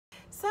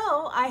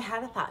So I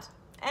had a thought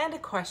and a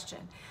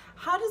question.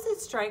 How does it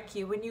strike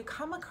you when you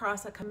come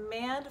across a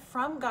command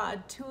from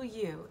God to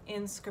you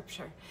in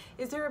Scripture?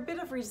 Is there a bit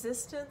of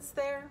resistance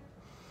there?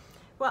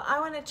 Well, I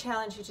want to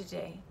challenge you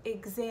today.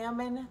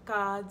 Examine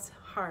God's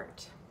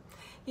heart.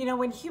 You know,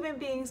 when human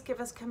beings give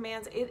us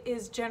commands, it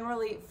is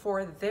generally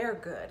for their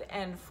good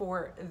and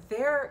for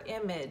their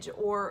image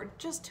or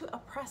just to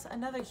oppress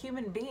another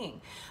human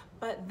being.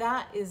 But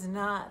that is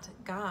not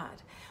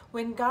God.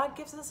 When God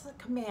gives us a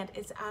command,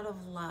 it's out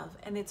of love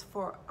and it's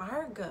for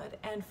our good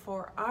and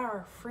for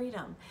our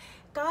freedom.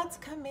 God's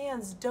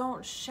commands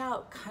don't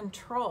shout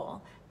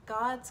control.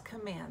 God's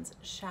commands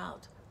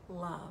shout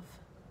love.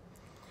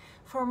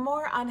 For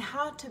more on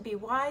how to be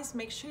wise,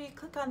 make sure you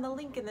click on the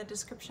link in the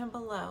description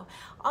below.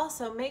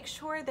 Also, make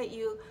sure that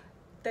you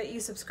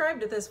subscribe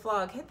to this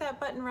vlog. Hit that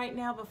button right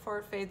now before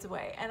it fades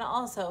away. And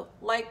also,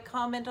 like,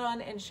 comment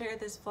on, and share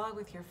this vlog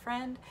with your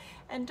friend.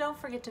 And don't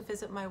forget to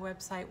visit my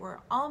website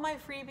where all my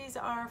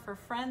freebies are for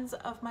friends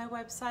of my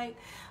website,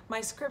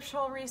 my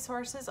scriptural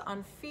resources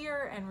on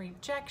fear and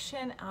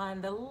rejection,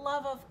 on the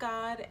love of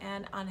God,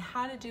 and on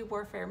how to do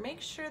warfare.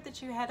 Make sure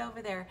that you head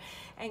over there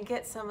and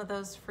get some of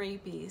those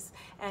freebies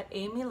at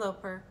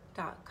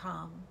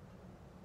amyloper.com.